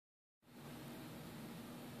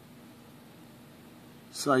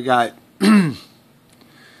So I got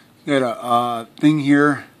got a thing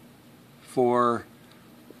here for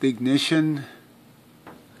the ignition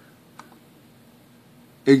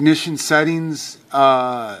settings,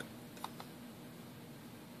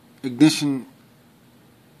 ignition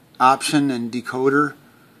option and decoder,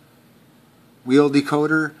 wheel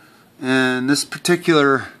decoder, and this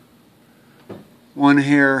particular one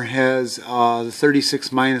here has the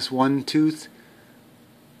 36-1 tooth,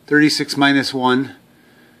 36-1,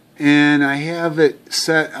 and I have it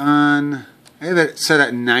set on,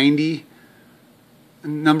 at 90,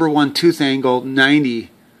 number one tooth angle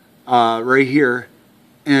 90, right here,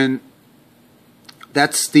 and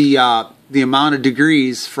that's the amount of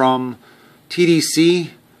degrees from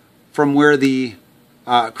TDC, from where the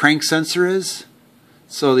crank sensor is.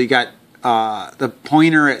 So you got the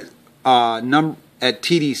pointer at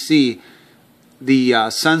TDC,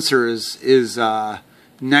 the sensor is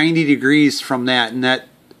 90 degrees from that, and that,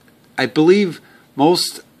 I believe,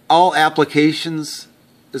 all applications,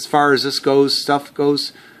 as far as this stuff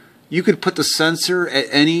goes, you could put the sensor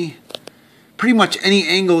at pretty much any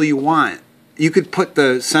angle you want. You could put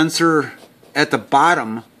the sensor at the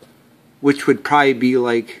bottom, which would probably be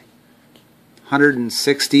like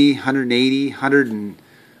 160, 180,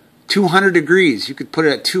 200 degrees. You could put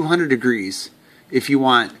it at 200 degrees if you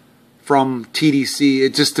want from TDC.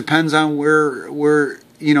 It just depends on where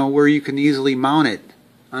you can easily mount it.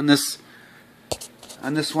 On this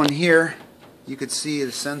one here, you could see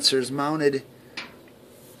the sensor is mounted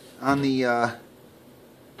on the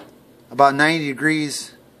about 90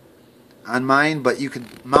 degrees on mine, but you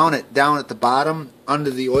could mount it down at the bottom under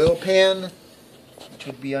the oil pan, which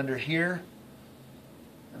would be under here.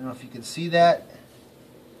 I don't know if you can see that.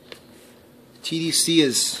 TDC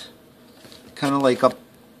is kind of like up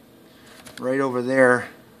right over there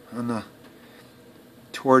on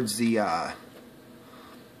towards the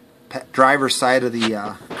driver's side of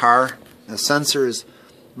the car. The sensor is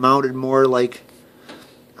mounted more like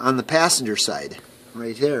on the passenger side,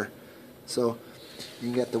 right there. So you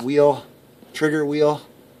can get the wheel, trigger wheel.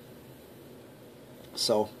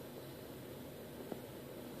 So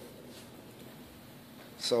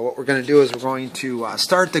what we're going to do is we're going to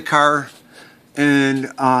start the car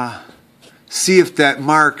and see if that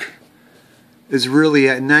mark is really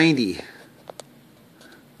at 90.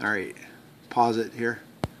 Alright, pause it here.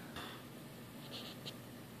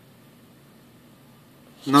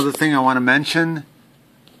 Another thing I want to mention,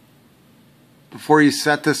 before you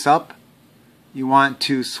set this up, you want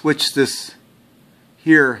to switch this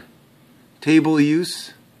here, table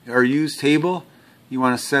use, or use table. You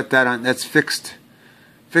want to set that on, that's fixed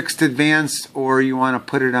advanced, or you want to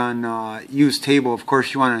put it on use table. Of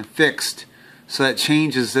course you want it fixed, so that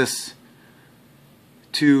changes this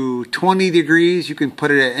to 20 degrees. You can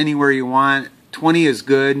put it at anywhere you want. 20 is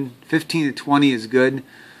good, 15 to 20 is good,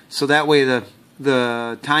 so that way the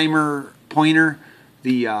timer pointer,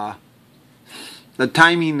 the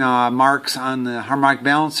timing marks on the harmonic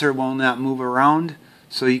balancer will not move around,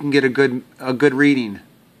 so you can get a good reading.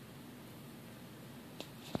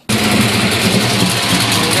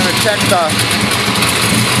 Check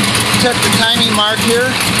the timing mark here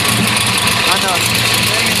on the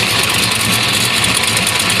thing.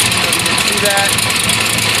 So you can see that.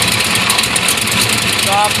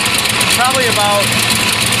 It's off probably about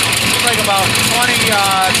 20,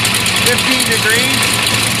 15 degrees.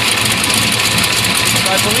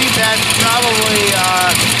 So I believe that's probably,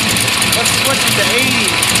 let's switch it to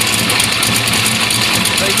 80.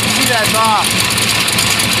 So you can see that's off.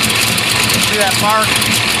 See that mark?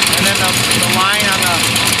 And then the line on the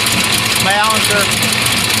balancer.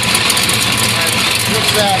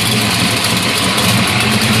 Switch that.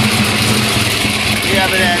 You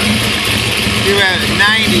have it at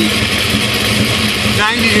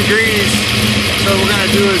 90 degrees. So what we're going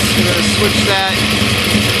to do is we're going to switch that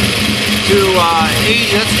to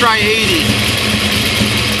 80. Let's try 80.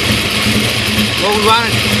 What we want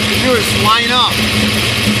to do is line up.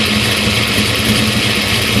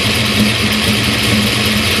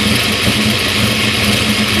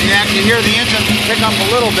 You hear the engine pick up a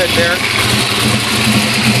little bit there.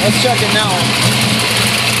 Let's check it now.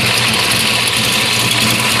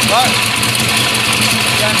 But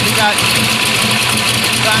we got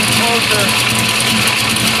gotten closer.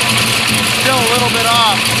 Still a little bit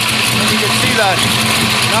off. And you can see the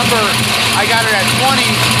number. I got it at 20,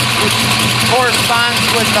 which corresponds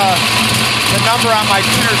with the number on my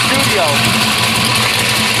tuner studio.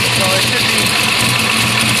 So it should be.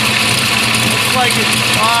 Like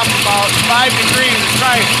it's off about 5 degrees. Let's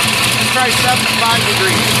try 75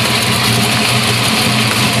 degrees.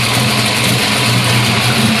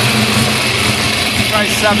 Try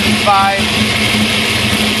 75.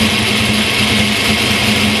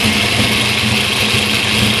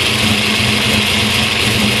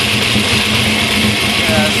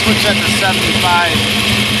 Switch that to 75.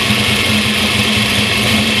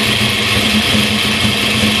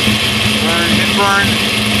 Hit burn.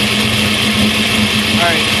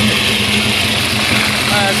 Alright.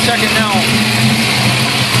 Let's check it now.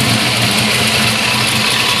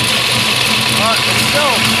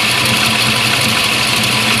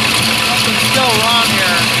 Something's still wrong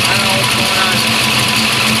here. I don't know what's going on.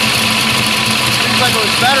 Seems like it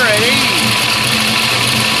was better at 80.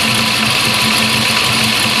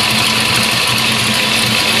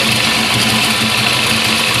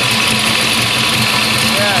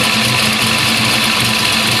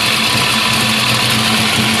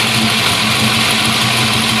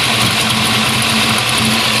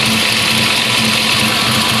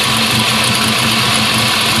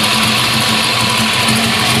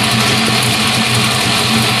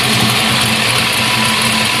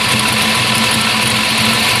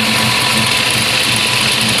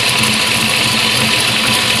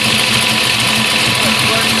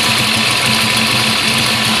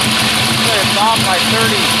 Off by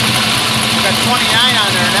 30. We've got 29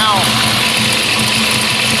 on there now.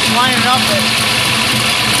 It's lining up at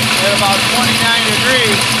about 29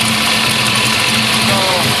 degrees. So,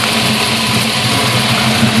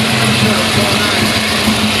 not sure what's going on.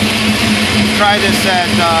 Try this at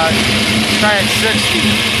 60.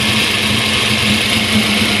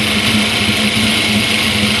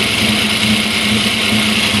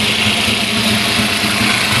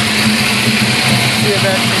 See if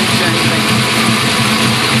that changed anything.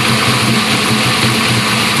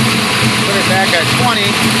 Put it back at 20.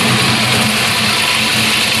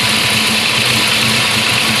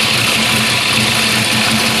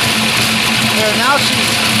 There, now she's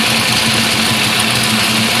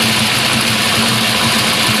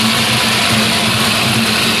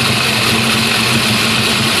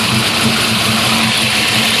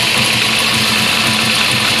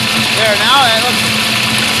there. Now it looks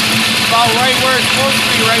about right where it's supposed to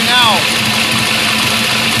be right now.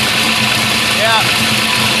 Yeah.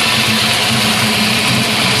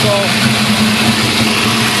 So,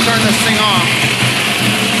 turn this thing off.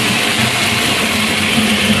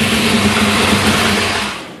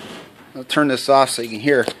 I'll turn this off so you can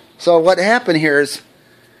hear. So what happened here is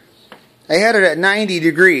I had it at 90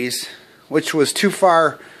 degrees, which was too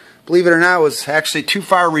far, believe it or not, was actually too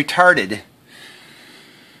far retarded.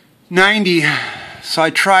 90, so I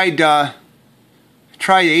tried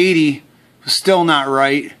 80, was still not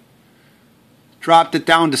right. Dropped it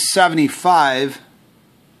down to 75,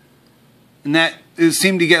 and that it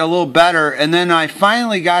seemed to get a little better, and then I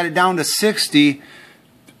finally got it down to 60,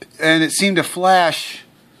 and it seemed to flash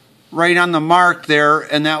right on the mark there,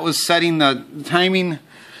 and that was setting the timing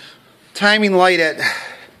light at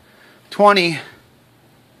 20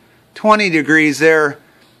 degrees there.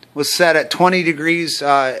 Was set at 20 degrees,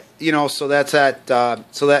 you know, so that's at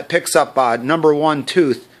so that picks up number one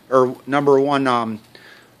tooth, or number one I'm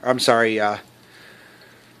sorry,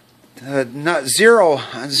 not zero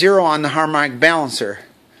on the harmonic balancer.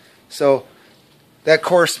 So that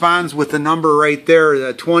corresponds with the number right there,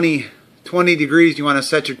 the 20 degrees. You want to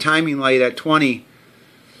set your timing light at 20.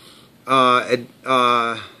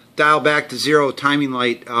 Dial back to 0 timing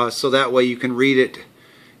light, so that way you can read it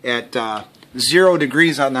at 0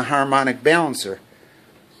 degrees on the harmonic balancer.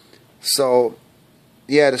 So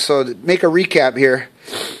yeah, so to make a recap here,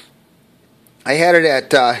 I had it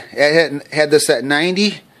at had this at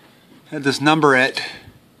 90, had this number at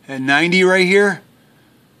 90 right here,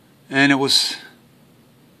 and it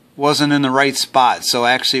wasn't in the right spot. So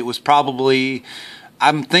actually it was probably,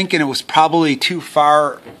 I'm thinking it was probably too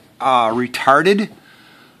far retarded,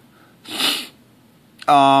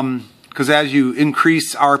 because as you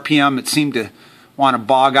increase RPM, it seemed to want to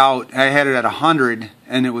bog out. I had it at 100,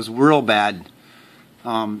 and it was real bad.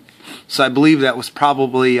 So I believe that was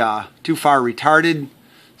probably too far retarded.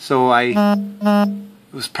 So I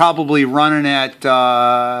was probably running at,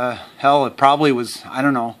 hell, it probably was, I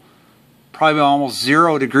don't know, probably almost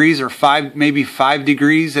 0 degrees, or maybe 5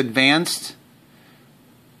 degrees advanced.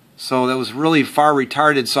 So that was really far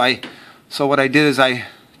retarded. So what I did is I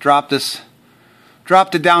dropped it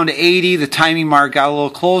down to 80. The timing mark got a little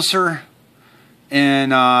closer,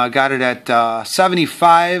 and got it at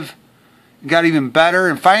 75. Got even better,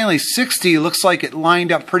 and finally 60. Looks like it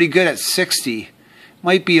lined up pretty good at 60.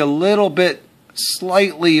 Might be a little bit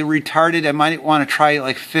slightly retarded. I might want to try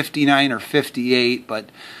like 59 or 58, but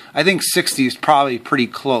I think 60 is probably pretty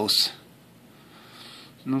close.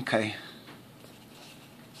 Okay.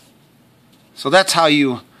 So that's how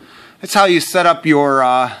you set up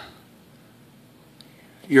your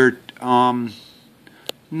tooth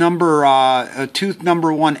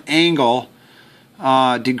number 1 angle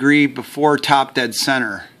degree before top dead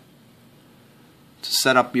center. To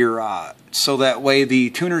set up your so that way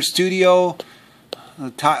the Tuner Studio,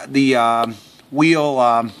 the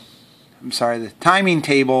timing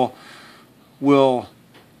table will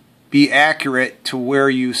be accurate to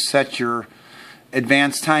where you set your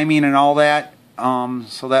advanced timing and all that.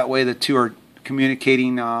 So that way the two are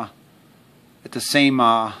communicating at the same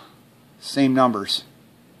numbers.